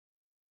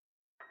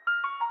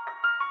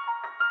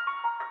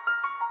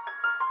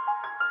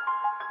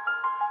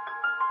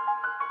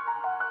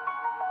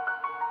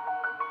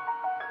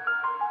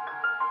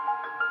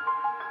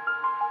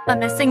A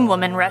missing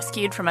woman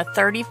rescued from a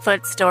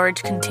 30-foot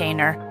storage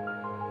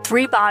container.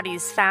 3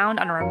 bodies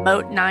found on a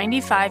remote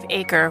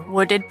 95-acre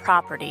wooded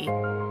property.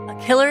 A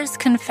killer's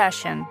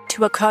confession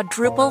to a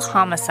quadruple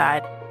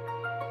homicide.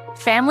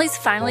 Families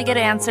finally get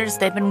answers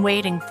they've been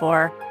waiting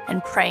for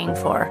and praying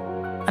for,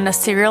 and a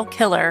serial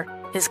killer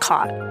is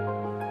caught.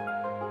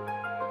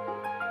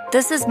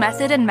 This is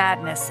Method and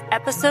Madness,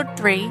 Episode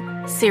 3,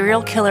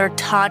 Serial Killer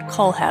Todd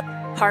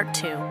Kohlhepp, Part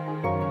 2.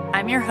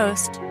 I'm your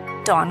host,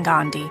 Dawn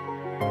Gandhi.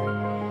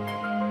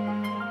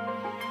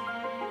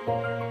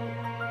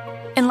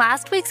 In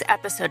last week's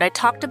episode, I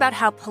talked about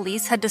how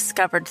police had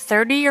discovered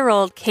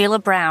 30-year-old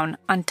Kayla Brown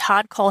on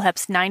Todd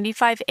Kohlhepp's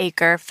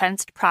 95-acre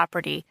fenced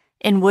property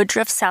in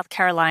Woodruff, South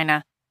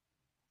Carolina.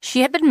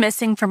 She had been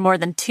missing for more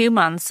than 2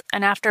 months,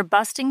 and after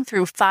busting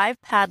through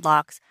 5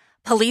 padlocks,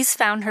 police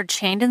found her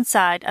chained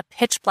inside a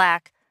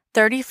pitch-black,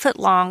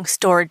 30-foot-long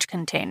storage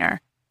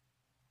container.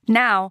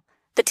 Now,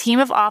 the team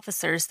of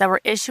officers that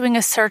were issuing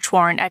a search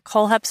warrant at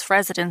Kohlhepp's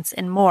residence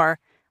in Moore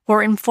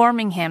were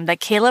informing him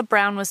that Kayla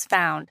Brown was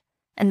found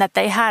and that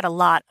they had a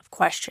lot of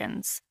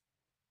questions.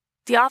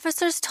 The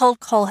officers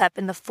told Kohlhepp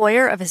in the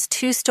foyer of his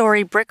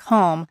 2-story brick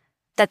home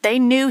that they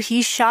knew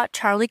he shot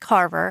Charlie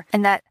Carver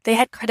and that they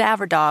had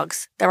cadaver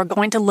dogs that were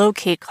going to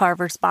locate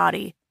Carver's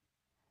body.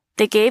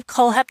 They gave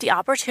Kohlhepp the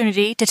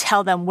opportunity to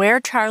tell them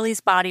where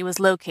Charlie's body was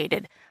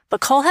located,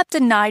 but Kohlhepp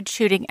denied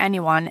shooting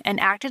anyone and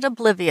acted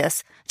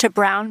oblivious to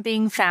Brown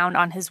being found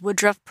on his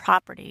Woodruff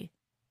property.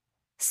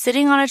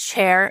 Sitting on a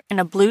chair in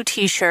a blue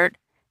t-shirt,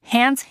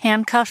 hands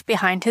handcuffed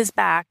behind his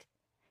back,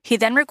 he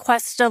then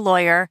requested a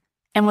lawyer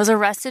and was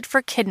arrested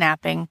for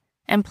kidnapping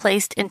and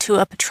placed into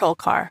a patrol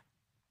car.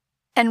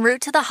 En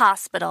route to the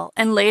hospital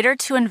and later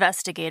to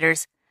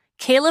investigators,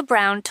 Kayla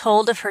Brown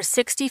told of her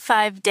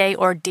 65-day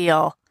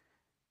ordeal.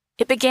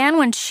 It began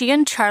when she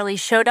and Charlie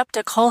showed up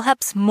to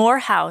Kohlhepp's Moore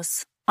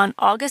house on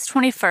August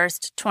 21,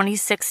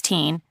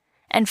 2016,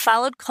 and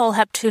followed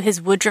Kohlhepp to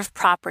his Woodruff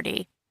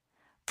property.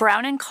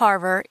 Brown and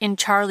Carver in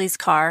Charlie's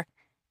car,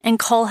 and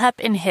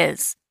Kohlhepp in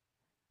his.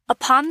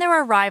 Upon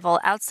their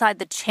arrival outside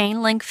the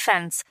chain-link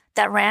fence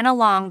that ran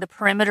along the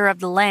perimeter of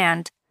the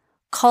land,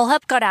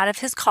 Kohlhepp got out of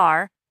his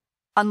car,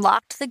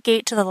 unlocked the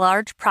gate to the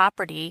large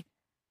property,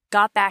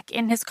 got back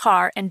in his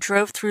car, and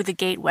drove through the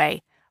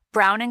gateway,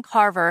 Brown and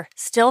Carver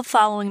still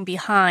following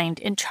behind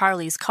in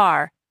Charlie's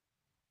car.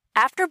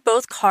 After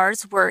both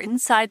cars were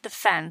inside the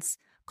fence,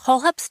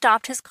 Kohlhepp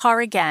stopped his car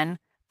again,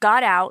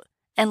 got out,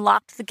 and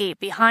locked the gate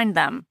behind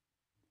them.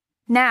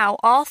 Now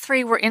all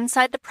 3 were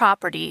inside the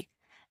property,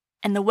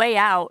 and the way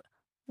out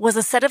was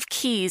a set of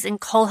keys in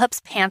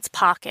Kohlhepp's pants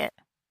pocket.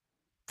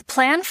 The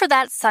plan for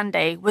that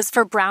Sunday was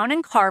for Brown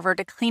and Carver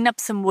to clean up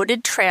some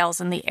wooded trails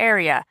in the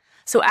area,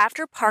 so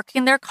after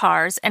parking their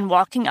cars and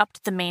walking up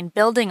to the main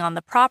building on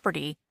the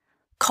property,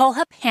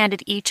 Kohlhepp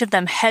handed each of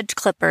them hedge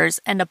clippers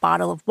and a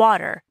bottle of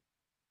water.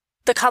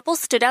 The couple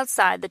stood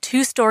outside the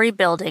 2-story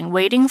building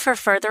waiting for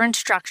further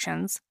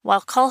instructions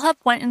while Kohlhepp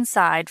went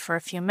inside for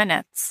a few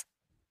minutes.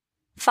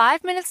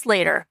 5 minutes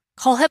later,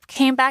 Kohlhepp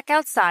came back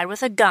outside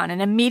with a gun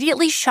and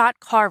immediately shot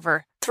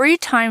Carver 3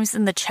 times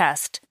in the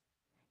chest.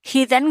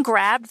 He then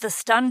grabbed the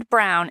stunned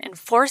Brown and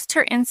forced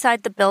her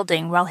inside the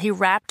building while he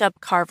wrapped up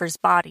Carver's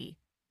body.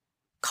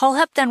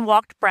 Kohlhepp then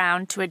walked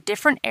Brown to a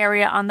different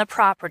area on the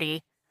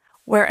property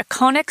where a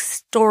Conex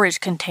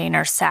storage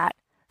container sat,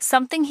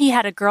 something he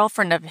had a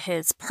girlfriend of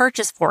his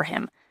purchase for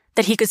him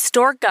that he could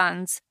store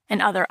guns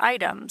and other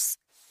items.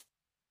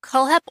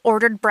 Kohlhepp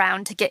ordered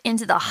Brown to get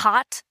into the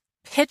hot,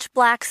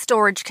 pitch-black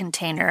storage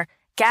container,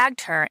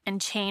 gagged her, and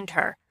chained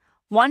her.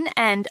 One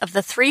end of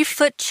the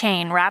 3-foot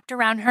chain wrapped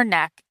around her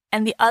neck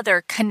and the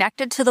other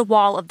connected to the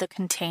wall of the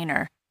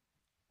container.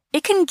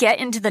 It can get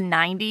into the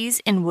 90s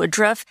in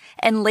Woodruff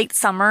and late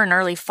summer and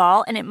early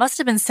fall, and it must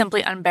have been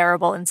simply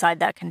unbearable inside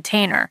that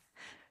container.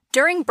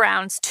 During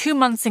Brown's 2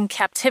 months in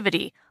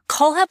captivity,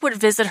 Kohlhepp would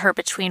visit her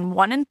between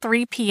 1 and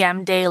 3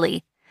 p.m.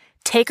 daily,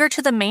 take her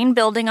to the main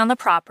building on the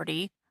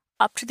property,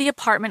 up to the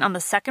apartment on the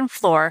 2nd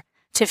floor,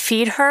 to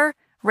feed her,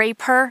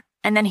 rape her,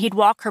 and then he'd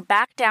walk her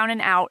back down and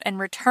out and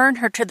return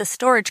her to the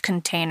storage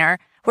container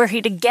where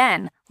he'd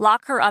again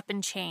lock her up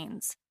in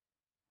chains.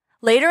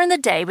 Later in the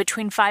day,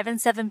 between 5 and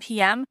 7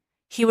 p.m.,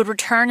 he would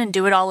return and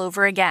do it all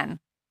over again.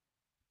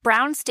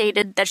 Brown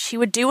stated that she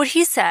would do what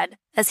he said,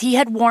 as he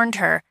had warned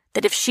her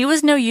that if she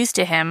was no use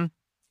to him,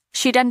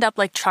 she'd end up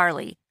like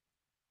Charlie.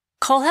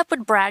 Kohlhepp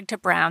would brag to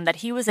Brown that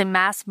he was a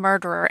mass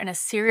murderer and a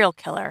serial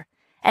killer,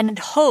 and had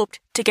hoped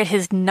to get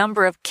his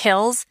number of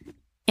kills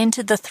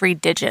into the 3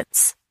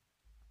 digits.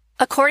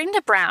 According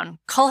to Brown,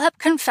 Kohlhepp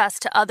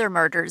confessed to other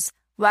murders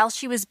while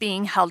she was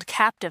being held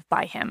captive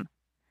by him.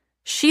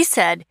 She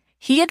said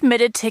he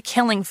admitted to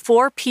killing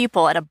 4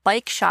 people at a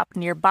bike shop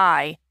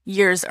nearby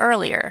years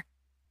earlier.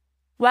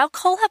 While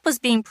Kohlhepp was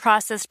being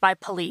processed by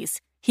police,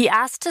 he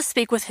asked to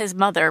speak with his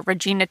mother,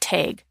 Regina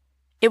Tague.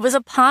 It was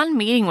upon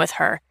meeting with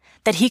her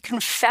that he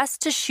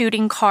confessed to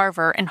shooting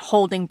Carver and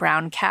holding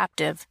Brown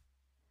captive.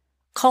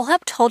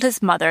 Kohlhepp told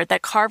his mother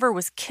that Carver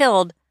was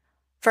killed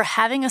for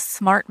having a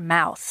smart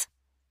mouth.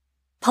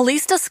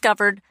 Police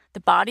discovered the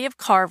body of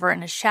Carver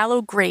in a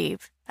shallow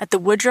grave at the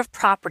Woodruff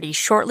property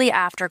shortly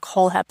after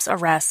Kohlhepp's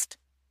arrest.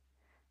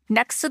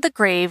 Next to the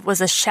grave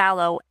was a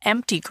shallow,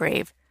 empty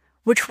grave,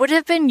 which would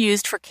have been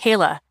used for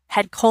Kayla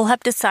had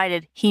Kohlhepp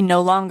decided he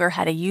no longer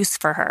had a use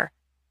for her.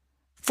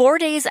 4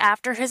 days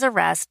after his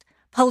arrest,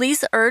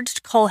 police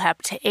urged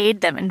Kohlhepp to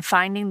aid them in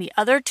finding the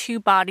other 2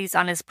 bodies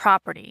on his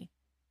property,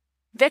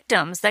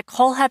 victims that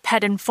Kohlhepp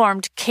had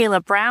informed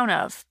Kayla Brown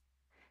of.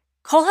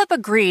 Kohlhepp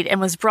agreed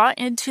and was brought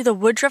into the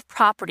Woodruff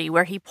property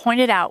where he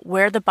pointed out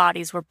where the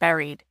bodies were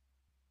buried.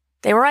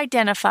 They were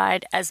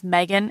identified as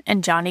Megan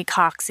and Johnny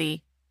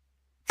Coxey,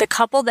 the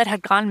couple that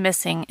had gone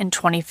missing in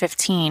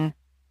 2015.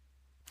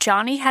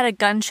 Johnny had a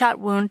gunshot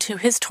wound to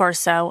his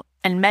torso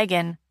and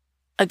Megan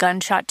a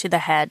gunshot to the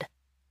head.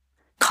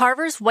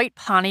 Carver's white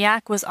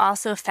Pontiac was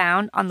also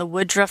found on the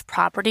Woodruff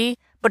property,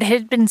 but it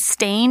had been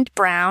stained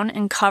brown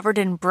and covered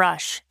in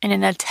brush in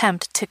an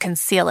attempt to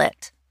conceal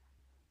it.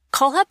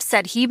 Kohlhepp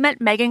said he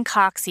met Megan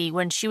Coxey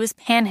when she was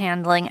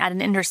panhandling at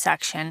an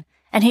intersection,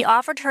 and he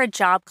offered her a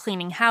job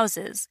cleaning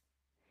houses.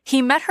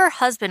 He met her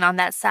husband on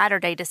that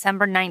Saturday,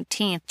 December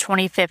 19,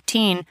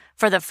 2015,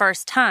 for the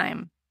first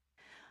time.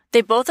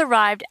 They both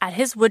arrived at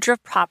his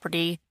Woodruff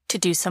property to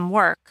do some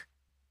work.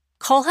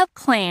 Kohlhepp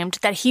claimed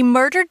that he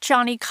murdered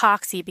Johnny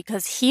Coxey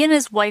because he and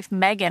his wife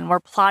Megan were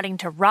plotting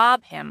to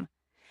rob him,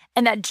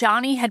 and that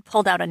Johnny had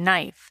pulled out a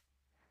knife.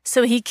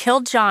 So he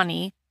killed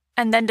Johnny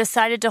and then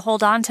decided to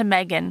hold on to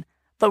Megan,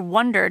 but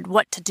wondered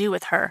what to do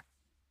with her.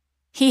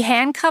 He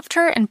handcuffed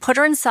her and put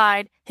her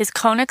inside his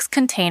Conex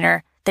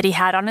container that he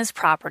had on his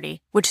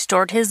property, which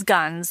stored his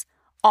guns,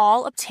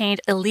 all obtained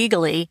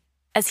illegally,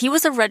 as he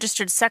was a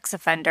registered sex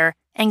offender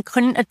and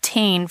couldn't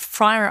obtain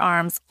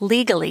firearms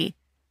legally.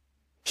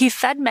 He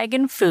fed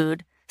Megan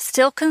food,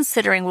 still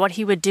considering what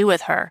he would do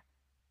with her.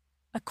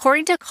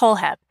 According to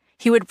Kohlhepp,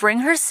 he would bring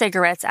her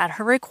cigarettes at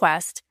her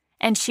request,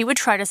 and she would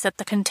try to set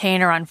the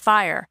container on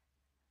fire,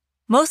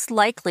 most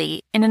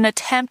likely in an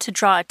attempt to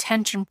draw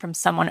attention from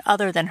someone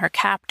other than her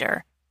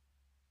captor.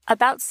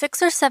 About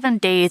 6 or 7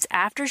 days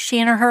after she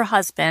and her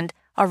husband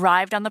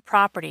arrived on the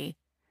property,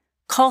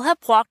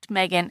 Kohlhepp walked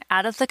Megan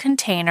out of the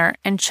container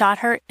and shot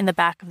her in the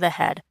back of the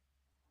head.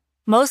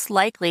 Most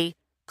likely,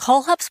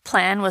 Kohlhepp's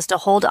plan was to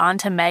hold on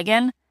to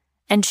Megan,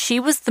 and she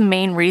was the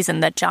main reason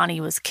that Johnny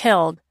was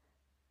killed.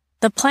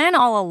 The plan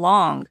all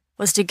along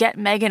was to get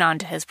Megan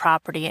onto his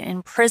property and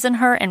imprison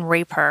her and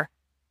rape her.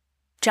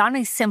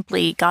 Johnny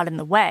simply got in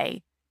the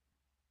way.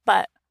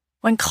 But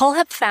when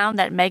Kohlhepp found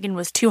that Megan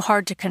was too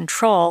hard to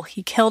control,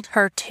 he killed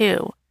her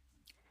too.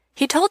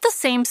 He told the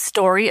same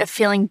story of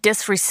feeling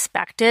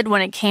disrespected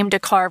when it came to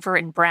Carver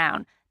and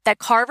Brown, that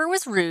Carver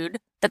was rude,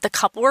 that the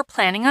couple were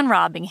planning on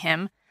robbing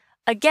him.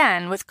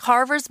 Again, with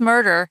Carver's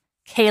murder,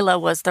 Kayla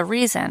was the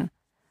reason.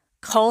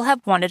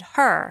 Kohlhepp wanted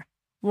her,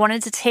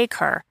 wanted to take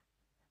her.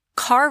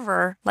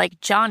 Carver,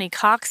 like Johnny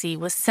Coxey,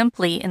 was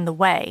simply in the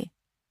way.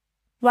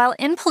 While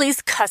in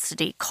police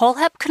custody,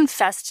 Kohlhepp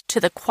confessed to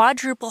the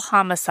quadruple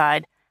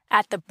homicide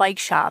at the bike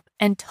shop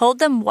and told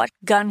them what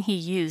gun he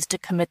used to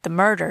commit the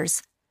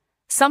murders,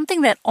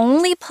 something that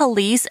only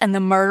police and the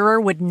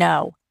murderer would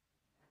know.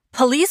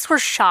 Police were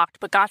shocked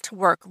but got to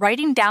work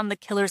writing down the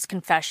killer's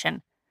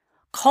confession.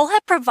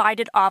 Kohlhepp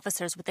provided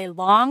officers with a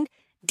long,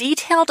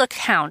 detailed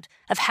account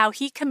of how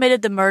he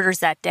committed the murders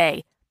that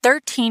day,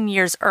 13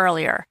 years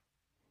earlier.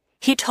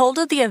 He told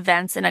of the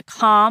events in a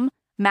calm,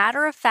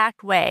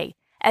 matter-of-fact way,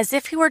 as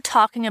if he were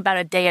talking about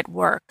a day at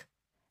work.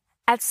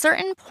 At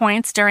certain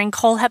points during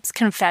Kohlhepp's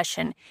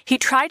confession, he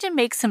tried to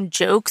make some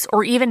jokes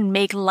or even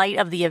make light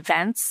of the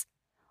events.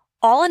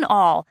 All in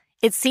all,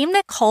 it seemed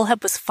that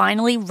Kohlhepp was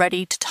finally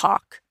ready to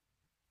talk.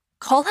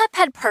 Kohlhepp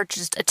had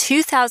purchased a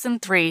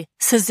 2003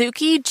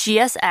 Suzuki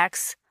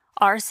GSX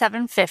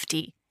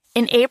R750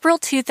 in April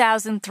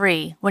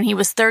 2003 when he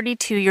was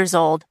 32 years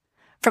old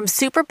from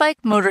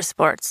Superbike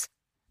Motorsports,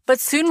 but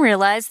soon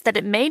realized that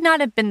it may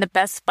not have been the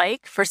best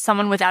bike for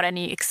someone without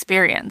any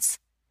experience.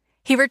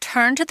 He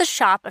returned to the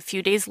shop a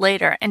few days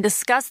later and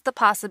discussed the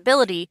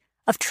possibility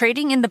of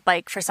trading in the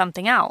bike for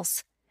something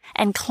else,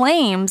 and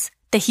claims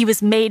that he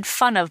was made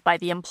fun of by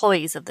the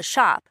employees of the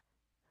shop.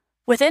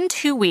 Within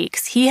 2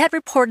 weeks, he had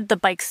reported the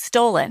bike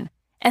stolen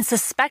and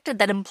suspected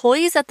that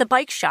employees at the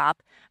bike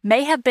shop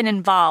may have been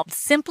involved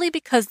simply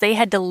because they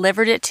had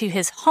delivered it to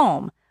his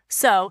home,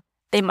 so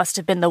they must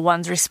have been the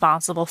ones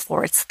responsible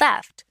for its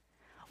theft.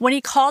 When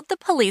he called the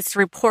police to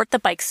report the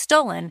bike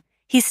stolen,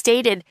 he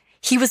stated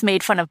he was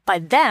made fun of by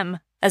them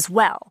as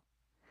well.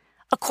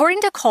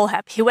 According to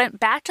Kohlhepp, he went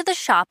back to the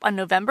shop on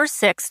November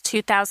 6,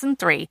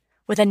 2003,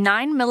 with a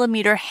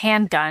 9mm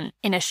handgun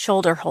in a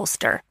shoulder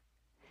holster.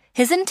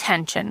 His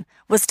intention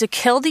was to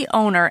kill the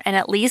owner and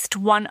at least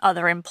one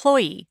other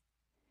employee.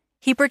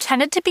 He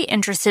pretended to be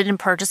interested in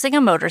purchasing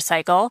a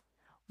motorcycle,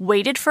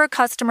 waited for a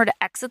customer to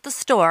exit the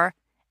store,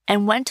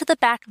 and went to the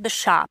back of the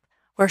shop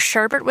where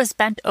Sherbert was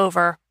bent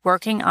over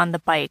working on the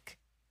bike.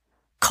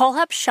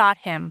 Kohlhepp shot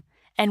him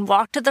and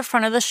walked to the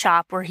front of the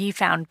shop where he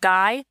found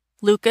Guy,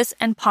 Lucas,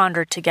 and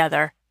Ponder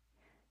together.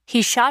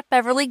 He shot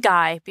Beverly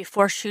Guy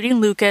before shooting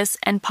Lucas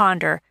and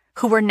Ponder,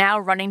 who were now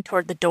running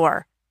toward the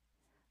door.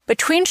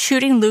 Between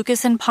shooting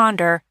Lucas and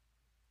Ponder,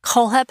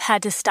 Kohlhepp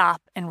had to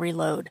stop and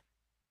reload.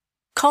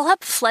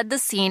 Kohlhepp fled the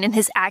scene in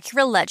his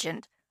Acura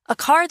Legend, a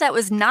car that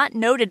was not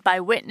noted by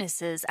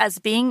witnesses as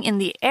being in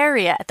the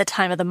area at the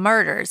time of the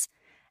murders,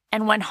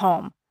 and went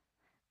home.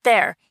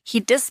 There, he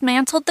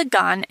dismantled the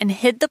gun and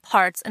hid the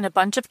parts in a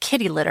bunch of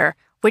kitty litter,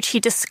 which he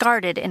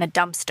discarded in a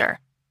dumpster.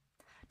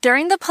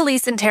 During the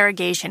police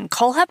interrogation,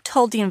 Kohlhepp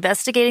told the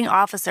investigating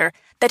officer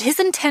that his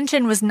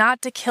intention was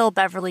not to kill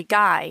Beverly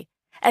Guy,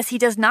 as he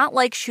does not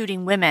like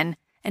shooting women,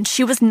 and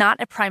she was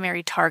not a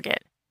primary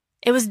target.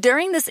 It was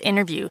during this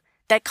interview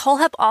that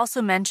Kohlhepp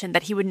also mentioned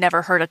that he would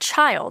never hurt a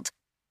child.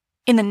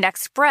 In the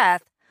next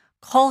breath,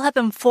 Kohlhepp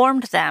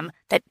informed them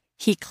that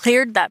he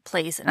cleared that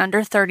place in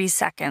under 30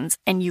 seconds,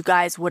 and you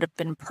guys would have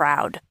been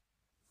proud.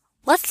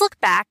 Let's look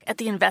back at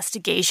the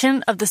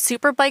investigation of the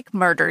Superbike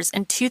murders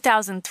in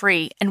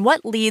 2003 and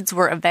what leads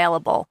were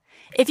available.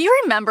 If you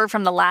remember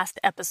from the last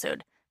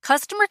episode,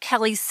 customer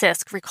Kelly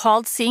Sisk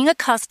recalled seeing a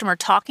customer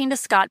talking to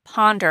Scott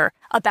Ponder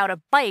about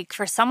a bike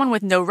for someone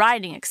with no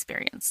riding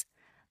experience.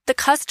 The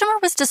customer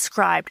was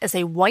described as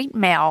a white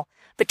male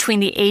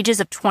between the ages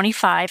of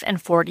 25 and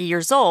 40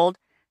 years old,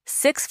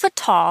 6 foot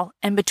tall,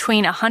 and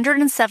between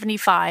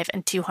 175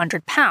 and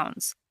 200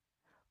 pounds.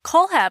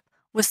 Kohlhepp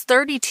was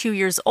 32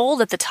 years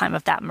old at the time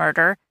of that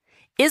murder,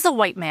 is a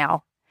white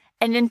male,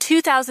 and in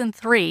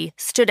 2003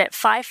 stood at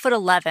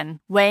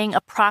 5'11", weighing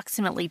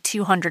approximately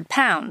 200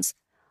 pounds,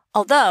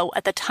 although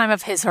at the time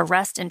of his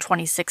arrest in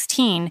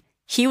 2016,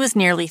 he was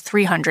nearly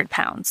 300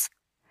 pounds.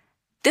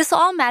 This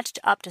all matched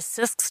up to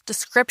Sisk's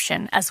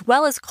description as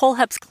well as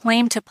Kohlhepp's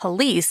claim to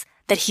police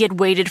that he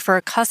had waited for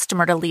a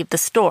customer to leave the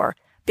store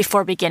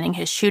before beginning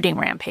his shooting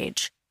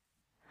rampage.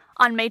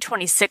 On May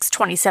 26,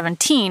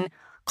 2017,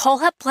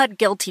 Kohlhepp pled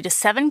guilty to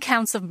 7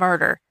 counts of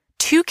murder,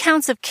 2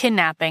 counts of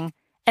kidnapping,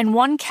 and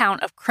 1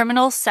 count of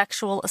criminal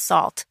sexual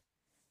assault.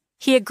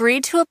 He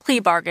agreed to a plea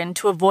bargain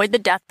to avoid the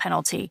death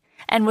penalty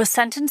and was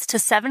sentenced to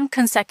 7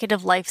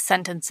 consecutive life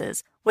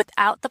sentences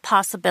without the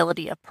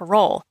possibility of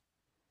parole.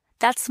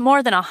 That's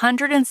more than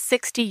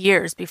 160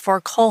 years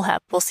before Kohlhepp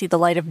will see the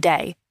light of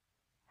day.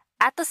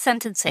 At the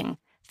sentencing,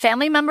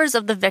 family members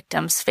of the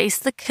victims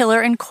faced the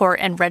killer in court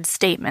and read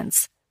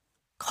statements.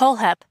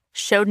 Kohlhepp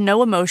showed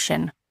no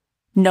emotion,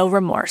 no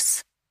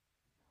remorse.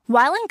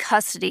 While in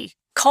custody,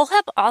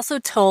 Kohlhepp also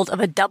told of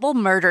a double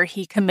murder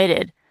he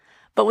committed,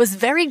 but was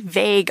very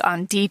vague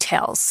on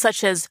details,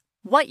 such as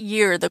what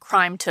year the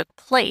crime took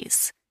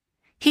place.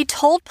 He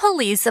told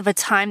police of a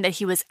time that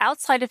he was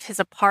outside of his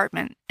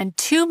apartment and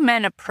 2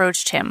 men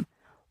approached him,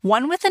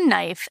 one with a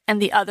knife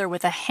and the other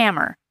with a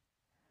hammer.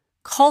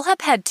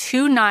 Kohlhepp had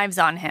 2 knives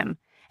on him,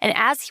 and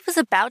as he was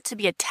about to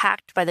be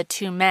attacked by the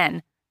 2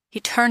 men,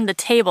 he turned the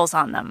tables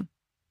on them.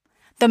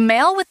 The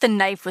male with the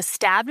knife was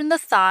stabbed in the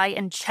thigh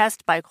and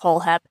chest by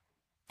Kohlhepp,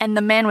 and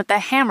the man with the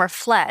hammer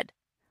fled.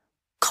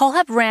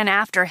 Kohlhepp ran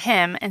after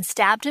him and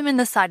stabbed him in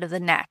the side of the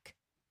neck.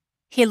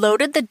 He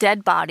loaded the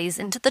dead bodies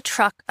into the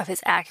truck of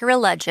his Acura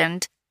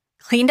Legend,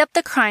 cleaned up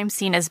the crime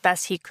scene as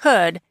best he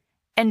could,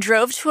 and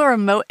drove to a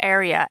remote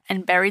area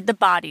and buried the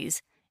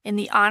bodies in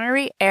the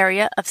honorary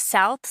area of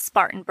South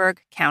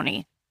Spartanburg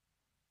County.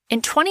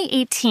 In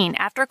 2018,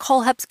 after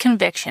Kohlhepp's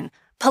conviction,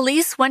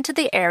 police went to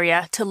the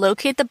area to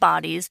locate the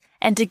bodies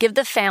and to give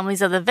the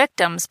families of the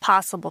victims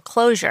possible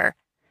closure.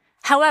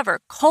 However,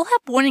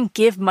 Kohlhepp wouldn't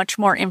give much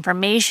more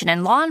information,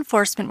 and law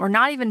enforcement were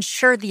not even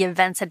sure the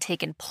events had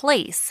taken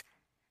place.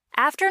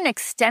 After an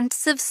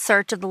extensive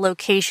search of the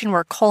location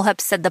where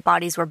Kohlhepp said the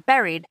bodies were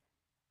buried,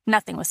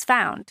 nothing was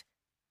found.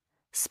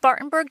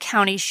 Spartanburg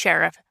County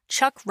Sheriff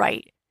Chuck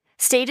Wright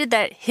stated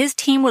that his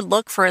team would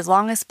look for as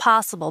long as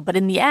possible, but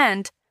in the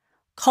end,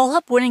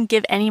 Kohlhepp wouldn't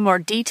give any more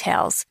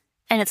details,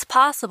 and it's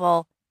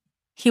possible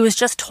he was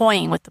just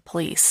toying with the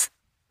police.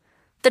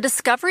 The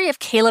discovery of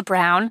Kayla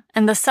Brown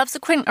and the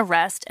subsequent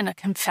arrest and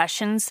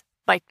confessions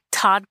by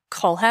Todd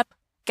Kohlhepp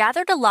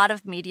gathered a lot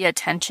of media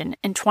attention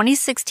in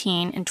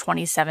 2016 and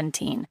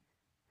 2017.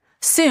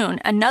 Soon,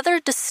 another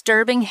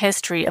disturbing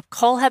history of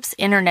Kohlhepp's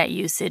internet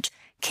usage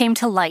came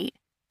to light,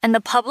 and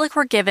the public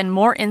were given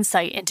more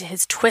insight into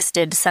his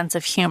twisted sense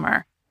of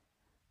humor.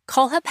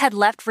 Kohlhepp had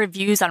left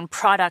reviews on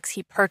products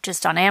he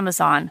purchased on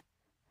Amazon.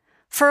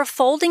 For a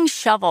folding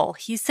shovel,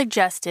 he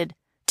suggested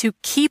to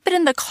keep it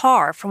in the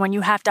car for when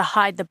you have to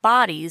hide the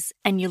bodies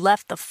and you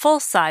left the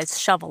full-size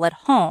shovel at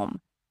home.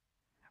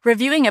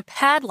 Reviewing a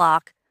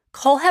padlock,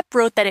 Kohlhepp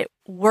wrote that it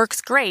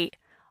works great.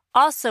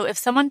 Also, if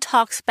someone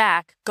talks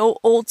back, go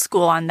old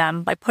school on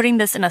them by putting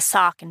this in a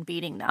sock and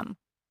beating them.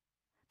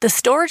 The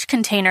storage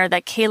container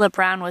that Kayla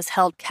Brown was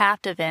held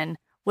captive in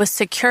was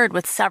secured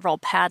with several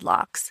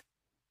padlocks.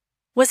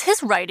 Was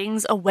his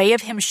writings a way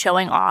of him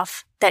showing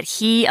off that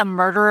he, a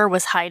murderer,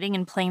 was hiding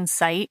in plain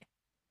sight?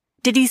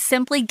 Did he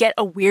simply get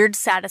a weird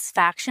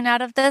satisfaction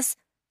out of this?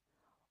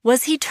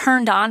 Was he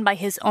turned on by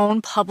his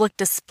own public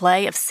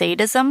display of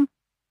sadism?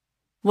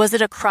 Was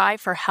it a cry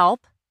for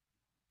help?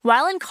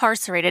 While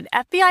incarcerated,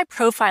 FBI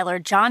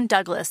profiler John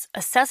Douglas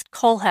assessed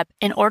Kohlhepp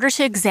in order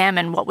to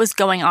examine what was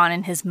going on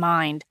in his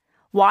mind,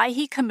 why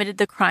he committed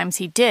the crimes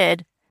he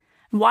did,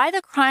 Why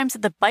the crimes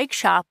at the bike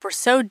shop were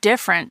so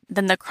different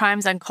than the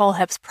crimes on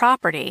Kohlhepp's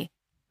property?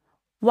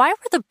 Why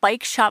were the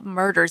bike shop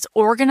murders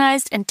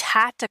organized and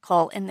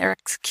tactical in their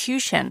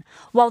execution,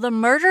 while the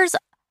murders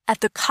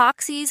at the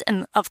Coxeys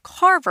and of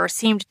Carver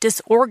seemed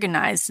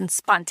disorganized and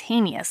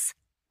spontaneous?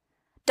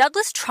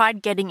 Douglas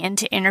tried getting in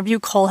to interview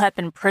Kohlhepp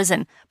in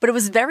prison, but it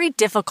was very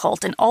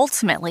difficult, and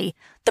ultimately,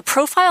 the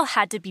profile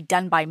had to be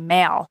done by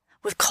mail,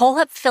 with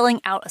Kohlhepp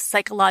filling out a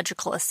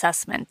psychological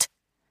assessment.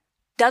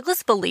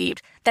 Douglas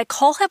believed that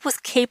Kohlhepp was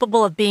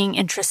capable of being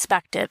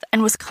introspective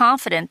and was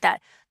confident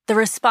that the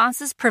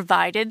responses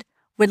provided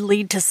would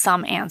lead to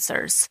some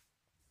answers.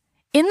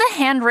 In the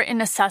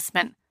handwritten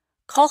assessment,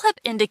 Kohlhepp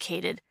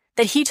indicated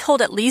that he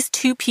told at least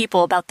 2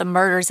 people about the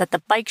murders at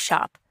the bike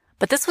shop,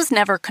 but this was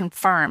never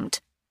confirmed.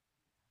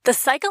 The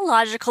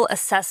psychological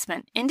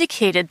assessment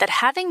indicated that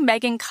having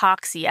Megan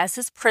Coxey as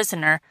his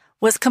prisoner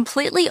was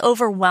completely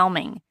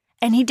overwhelming,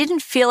 and he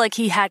didn't feel like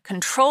he had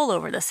control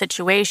over the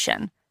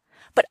situation.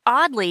 But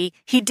oddly,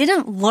 he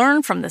didn't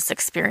learn from this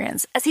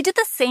experience, as he did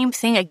the same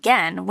thing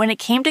again when it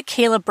came to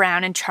Kayla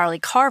Brown and Charlie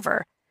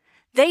Carver.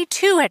 They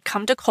too had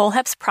come to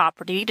Kohlhepp's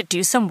property to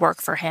do some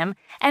work for him,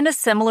 and a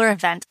similar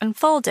event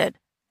unfolded.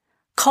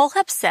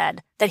 Kohlhepp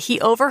said that he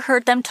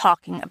overheard them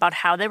talking about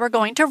how they were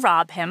going to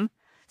rob him,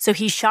 so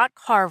he shot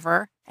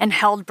Carver and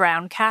held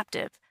Brown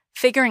captive,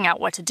 figuring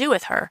out what to do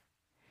with her.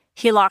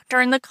 He locked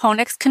her in the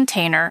Konex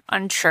container,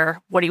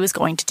 unsure what he was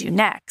going to do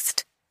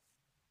next.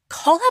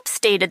 Kohlhepp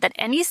stated that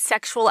any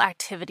sexual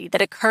activity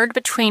that occurred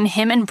between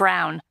him and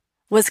Brown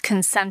was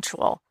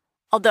consensual,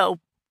 although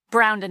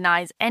Brown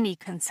denies any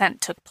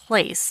consent took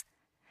place.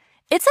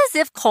 It's as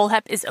if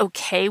Kohlhepp is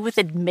okay with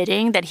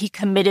admitting that he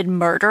committed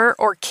murder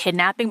or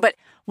kidnapping, but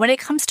when it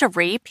comes to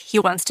rape, he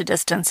wants to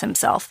distance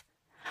himself.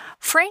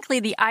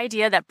 Frankly, the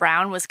idea that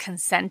Brown was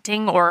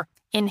consenting or,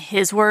 in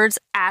his words,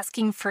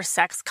 asking for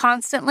sex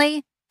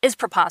constantly is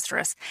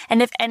preposterous,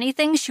 and if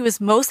anything, she was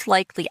most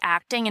likely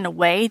acting in a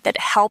way that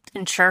helped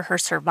ensure her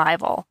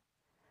survival.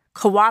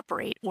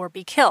 Cooperate or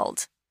be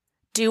killed.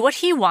 Do what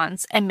he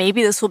wants, and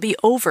maybe this will be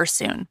over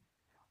soon.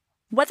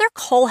 Whether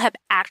Kohlhepp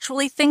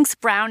actually thinks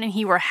Brown and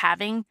he were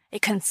having a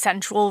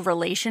consensual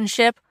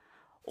relationship,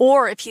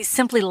 or if he's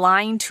simply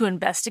lying to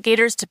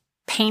investigators to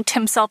paint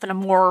himself in a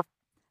more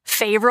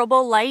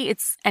favorable light,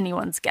 it's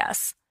anyone's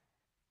guess.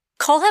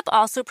 Kohlhepp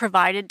also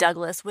provided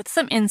Douglas with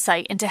some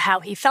insight into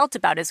how he felt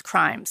about his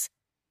crimes.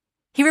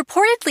 He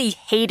reportedly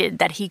hated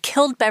that he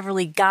killed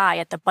Beverly Guy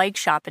at the bike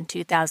shop in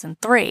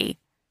 2003.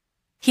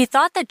 He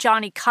thought that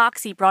Johnny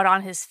Coxey brought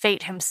on his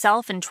fate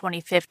himself in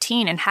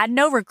 2015 and had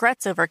no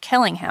regrets over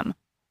killing him.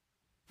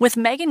 With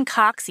Megan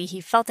Coxey, he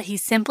felt that he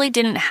simply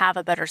didn't have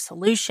a better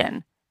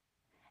solution.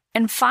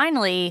 And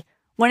finally,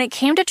 when it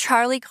came to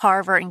Charlie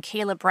Carver and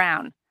Kayla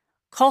Brown,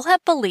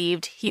 Kohlhepp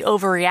believed he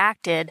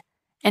overreacted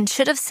and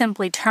should have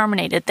simply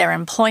terminated their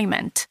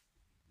employment.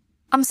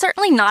 I'm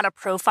certainly not a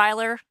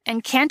profiler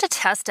and can't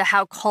attest to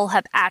how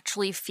Kohlhepp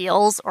actually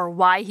feels or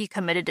why he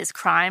committed his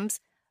crimes,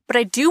 but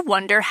I do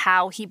wonder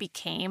how he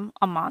became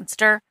a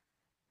monster.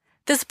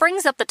 This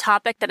brings up the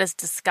topic that is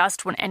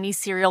discussed when any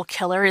serial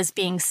killer is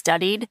being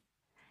studied: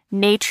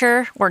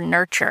 nature or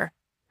nurture.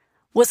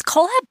 Was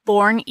Kohlhepp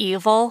born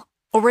evil,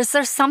 or was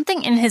there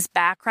something in his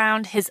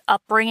background, his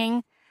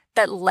upbringing,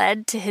 that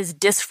led to his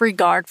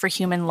disregard for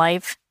human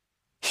life?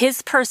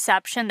 His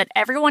perception that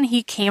everyone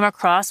he came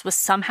across was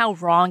somehow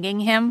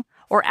wronging him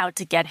or out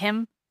to get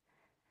him?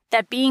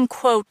 That being,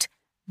 quote,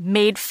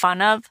 made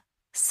fun of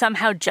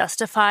somehow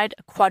justified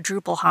a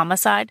quadruple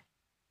homicide?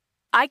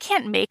 I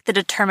can't make the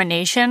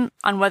determination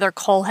on whether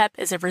Kohlhepp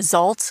is a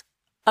result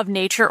of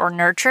nature or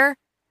nurture,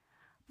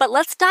 but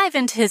let's dive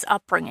into his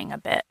upbringing a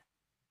bit.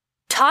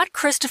 Todd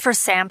Christopher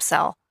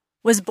Samsell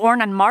was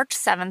born on March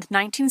 7,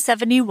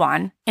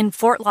 1971, in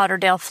Fort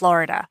Lauderdale,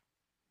 Florida.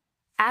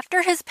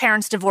 After his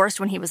parents divorced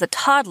when he was a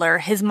toddler,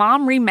 his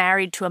mom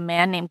remarried to a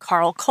man named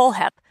Carl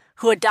Kohlhepp,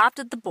 who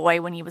adopted the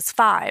boy when he was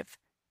 5.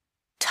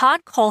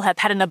 Todd Kohlhepp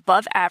had an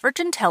above-average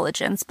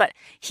intelligence, but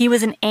he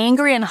was an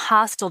angry and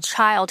hostile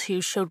child who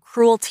showed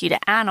cruelty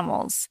to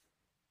animals.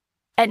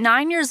 At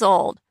 9 years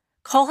old,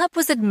 Kohlhepp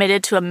was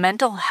admitted to a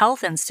mental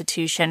health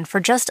institution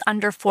for just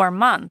under 4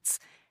 months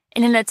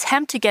in an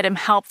attempt to get him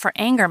help for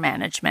anger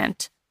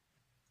management.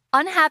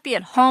 Unhappy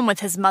at home with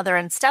his mother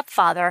and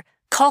stepfather,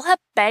 Kohlhepp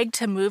begged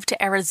to move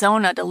to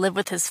Arizona to live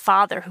with his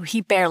father, who he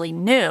barely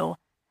knew.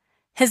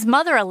 His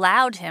mother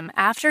allowed him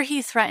after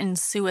he threatened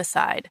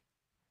suicide.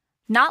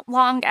 Not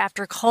long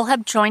after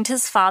Kohlhepp joined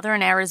his father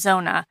in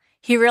Arizona,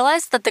 he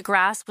realized that the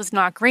grass was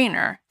not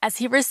greener, as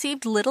he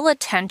received little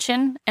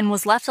attention and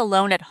was left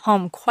alone at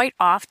home quite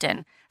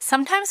often,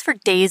 sometimes for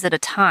days at a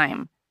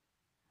time.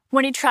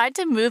 When he tried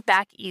to move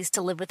back east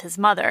to live with his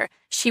mother,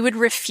 she would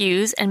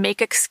refuse and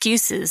make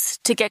excuses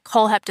to get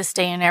Kohlhepp to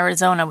stay in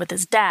Arizona with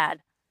his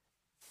dad.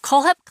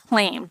 Kohlhepp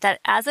claimed that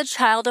as a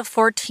child of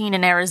 14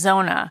 in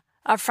Arizona,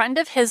 a friend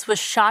of his was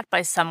shot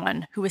by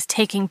someone who was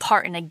taking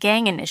part in a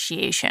gang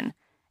initiation,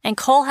 and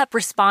Kohlhepp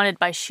responded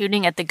by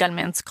shooting at the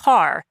gunman's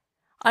car,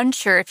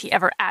 unsure if he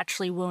ever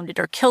actually wounded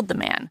or killed the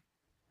man.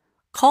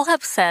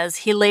 Kohlhepp says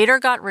he later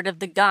got rid of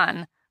the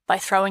gun by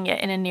throwing it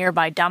in a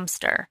nearby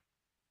dumpster.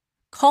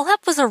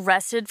 Kohlhepp was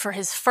arrested for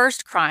his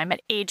first crime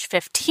at age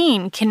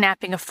 15,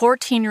 kidnapping a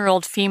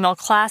 14-year-old female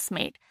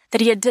classmate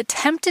that he had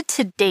attempted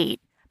to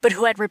date, but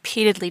who had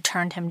repeatedly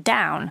turned him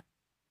down.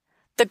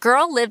 The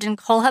girl lived in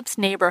Kohlhepp's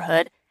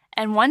neighborhood,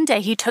 and one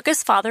day he took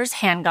his father's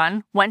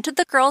handgun, went to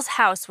the girl's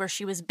house where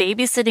she was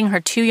babysitting her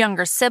two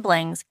younger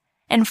siblings,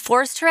 and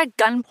forced her at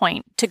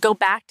gunpoint to go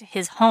back to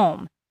his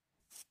home.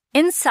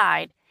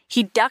 Inside,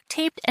 he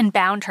duct-taped and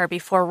bound her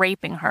before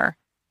raping her.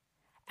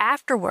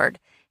 Afterward,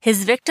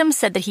 his victim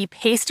said that he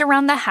paced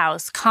around the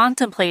house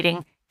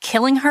contemplating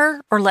killing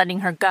her or letting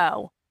her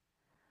go.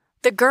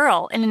 The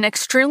girl, in an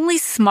extremely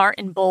smart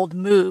and bold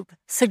move,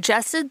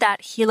 suggested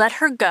that he let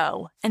her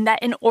go and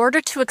that in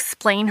order to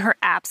explain her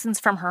absence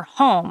from her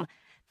home,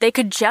 they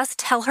could just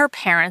tell her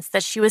parents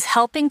that she was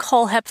helping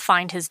Kohlhepp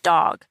find his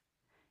dog.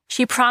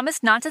 She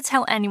promised not to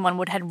tell anyone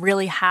what had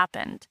really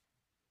happened.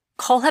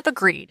 Kohlhepp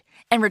agreed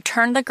and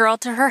returned the girl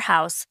to her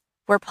house,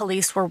 where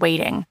police were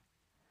waiting.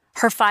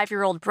 Her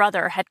 5-year-old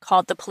brother had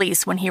called the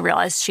police when he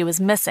realized she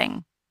was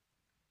missing.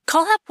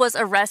 Kohlhepp was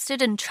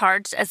arrested and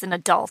charged as an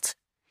adult.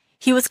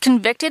 He was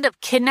convicted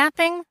of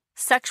kidnapping,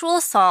 sexual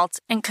assault,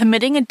 and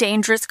committing a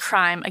dangerous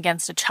crime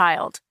against a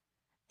child.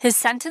 His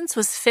sentence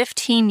was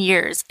 15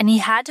 years, and he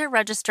had to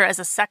register as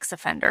a sex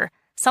offender,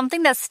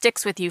 something that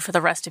sticks with you for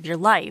the rest of your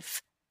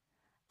life.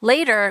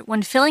 Later,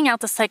 when filling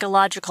out the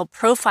psychological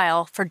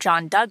profile for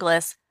John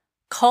Douglas,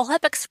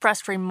 Kohlhepp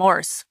expressed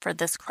remorse for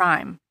this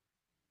crime.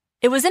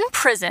 It was in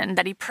prison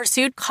that he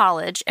pursued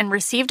college and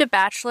received a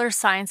Bachelor of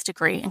Science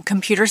degree in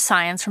computer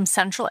science from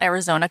Central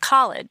Arizona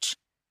College.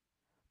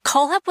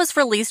 Kohlhepp was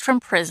released from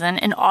prison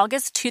in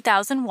August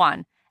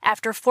 2001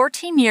 after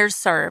 14 years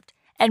served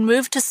and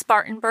moved to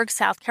Spartanburg,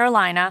 South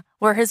Carolina,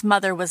 where his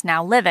mother was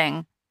now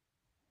living.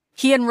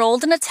 He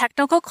enrolled in a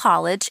technical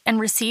college and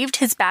received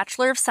his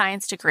Bachelor of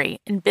Science degree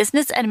in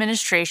Business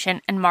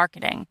Administration and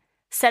Marketing,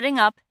 setting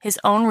up his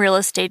own real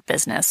estate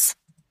business.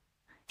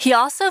 He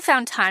also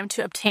found time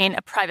to obtain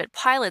a private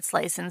pilot's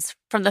license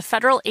from the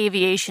Federal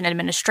Aviation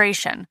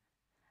Administration.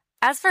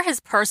 As for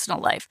his personal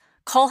life,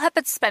 Kohlhepp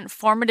had spent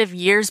formative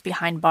years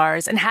behind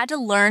bars and had to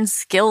learn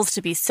skills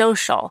to be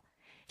social.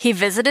 He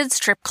visited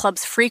strip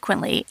clubs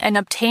frequently and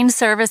obtained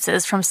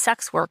services from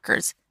sex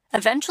workers,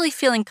 eventually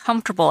feeling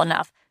comfortable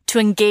enough to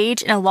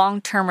engage in a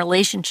long-term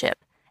relationship,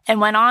 and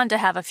went on to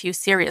have a few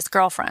serious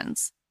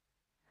girlfriends.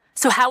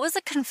 So how was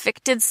a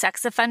convicted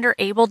sex offender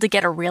able to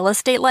get a real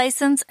estate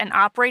license and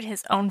operate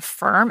his own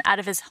firm out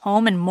of his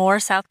home in Moore,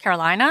 South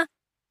Carolina?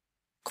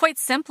 Quite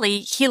simply,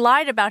 he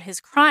lied about his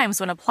crimes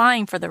when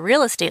applying for the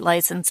real estate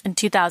license in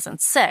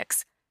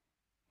 2006.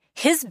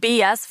 His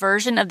BS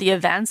version of the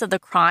events of the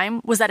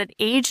crime was that at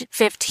age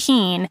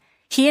 15,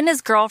 he and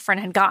his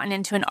girlfriend had gotten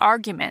into an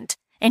argument,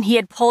 and he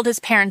had pulled his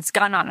parents'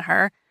 gun on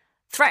her,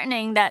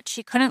 threatening that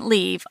she couldn't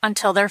leave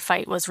until their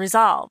fight was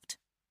resolved.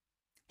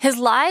 His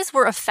lies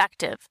were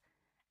effective,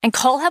 and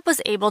Kohlhepp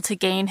was able to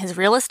gain his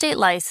real estate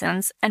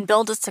license and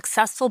build a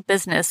successful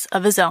business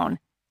of his own,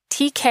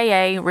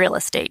 TKA Real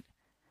Estate.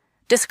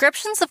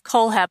 Descriptions of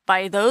Kohlhepp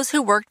by those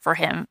who worked for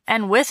him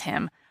and with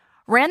him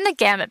ran the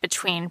gamut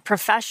between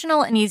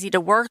professional and easy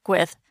to work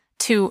with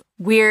to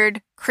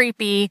weird,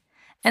 creepy,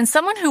 and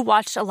someone who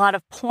watched a lot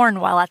of porn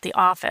while at the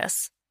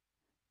office.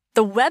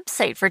 The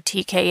website for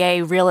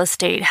TKA Real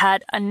Estate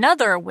had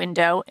another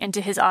window into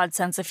his odd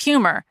sense of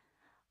humor.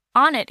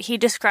 On it, he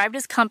described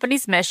his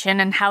company's mission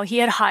and how he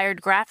had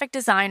hired graphic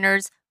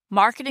designers,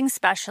 marketing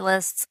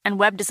specialists, and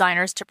web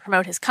designers to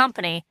promote his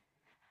company.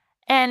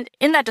 And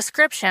in that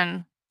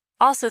description,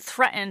 also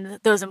threatened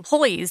those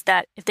employees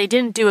that if they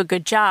didn't do a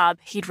good job,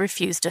 he'd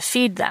refuse to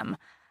feed them.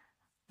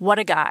 What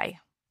a guy.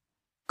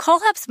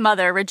 Kohlhepp's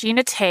mother,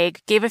 Regina Tague,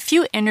 gave a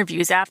few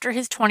interviews after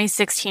his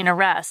 2016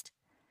 arrest,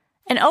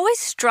 and always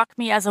struck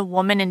me as a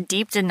woman in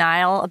deep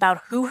denial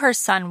about who her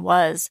son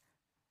was.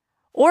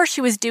 Or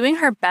she was doing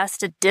her best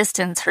to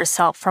distance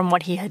herself from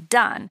what he had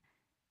done.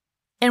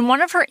 In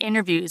one of her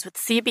interviews with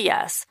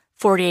CBS,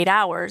 48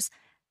 Hours,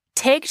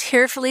 Tague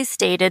tearfully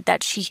stated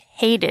that she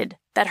hated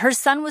that her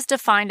son was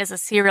defined as a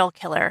serial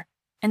killer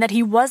and that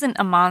he wasn't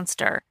a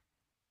monster.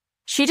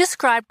 She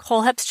described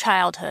Kohlhepp's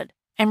childhood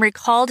and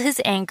recalled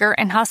his anger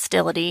and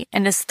hostility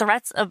and his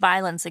threats of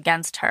violence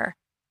against her.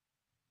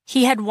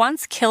 He had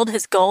once killed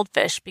his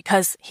goldfish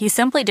because he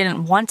simply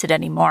didn't want it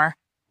anymore,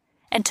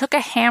 and took a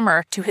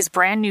hammer to his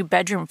brand new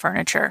bedroom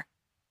furniture.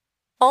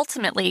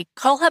 Ultimately,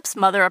 Kohlhepp's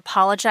mother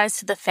apologized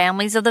to the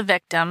families of the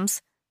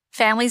victims,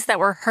 families that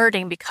were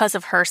hurting because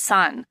of her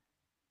son.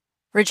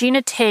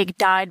 Regina Tague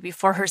died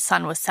before her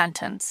son was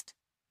sentenced.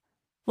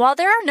 While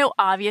there are no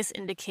obvious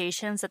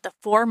indications that the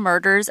 4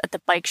 murders at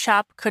the bike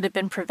shop could have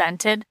been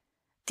prevented,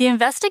 the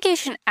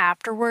investigation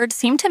afterward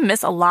seemed to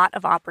miss a lot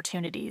of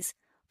opportunities.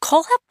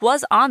 Kohlhepp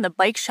was on the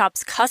bike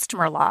shop's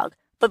customer log,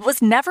 but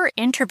was never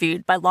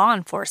interviewed by law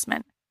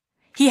enforcement.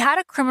 He had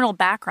a criminal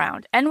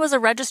background and was a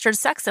registered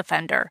sex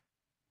offender.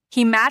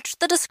 He matched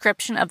the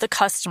description of the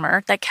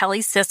customer that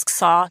Kelly Sisk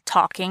saw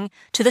talking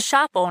to the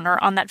shop owner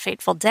on that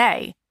fateful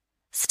day.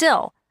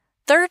 Still,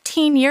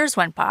 13 years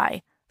went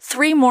by,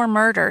 3 more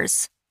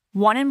murders,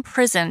 1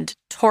 imprisoned,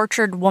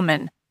 tortured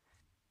woman.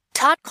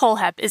 Todd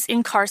Kohlhepp is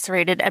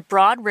incarcerated at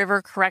Broad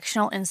River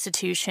Correctional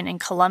Institution in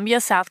Columbia,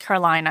 South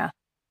Carolina.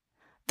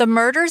 The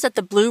murders at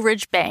the Blue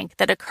Ridge Bank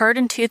that occurred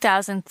in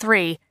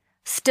 2003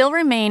 still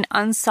remain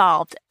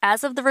unsolved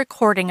as of the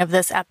recording of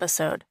this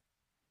episode.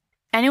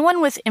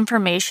 Anyone with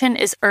information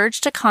is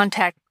urged to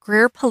contact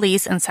Greer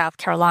Police in South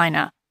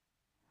Carolina.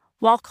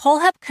 While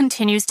Kohlhepp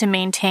continues to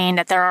maintain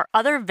that there are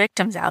other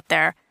victims out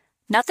there,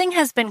 nothing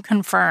has been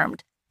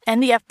confirmed,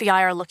 and the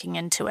FBI are looking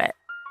into it.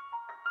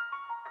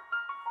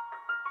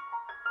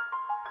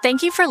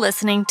 Thank you for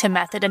listening to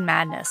Method and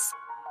Madness.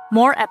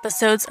 More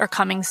episodes are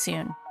coming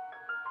soon.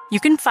 You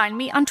can find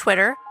me on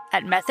Twitter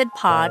at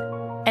MethodPod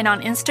and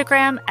on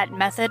Instagram at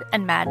Method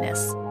and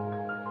Madness.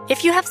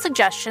 If you have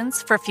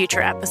suggestions for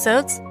future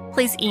episodes,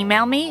 please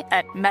email me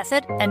at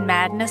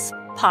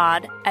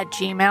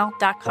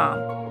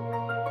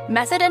methodandmadnesspod@gmail.com.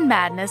 Method and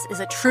Madness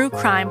is a true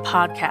crime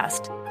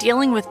podcast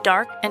dealing with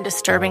dark and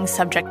disturbing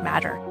subject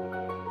matter.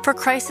 For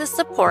crisis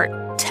support,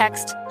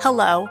 text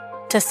HELLO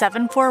to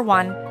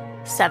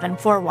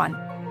 741-741.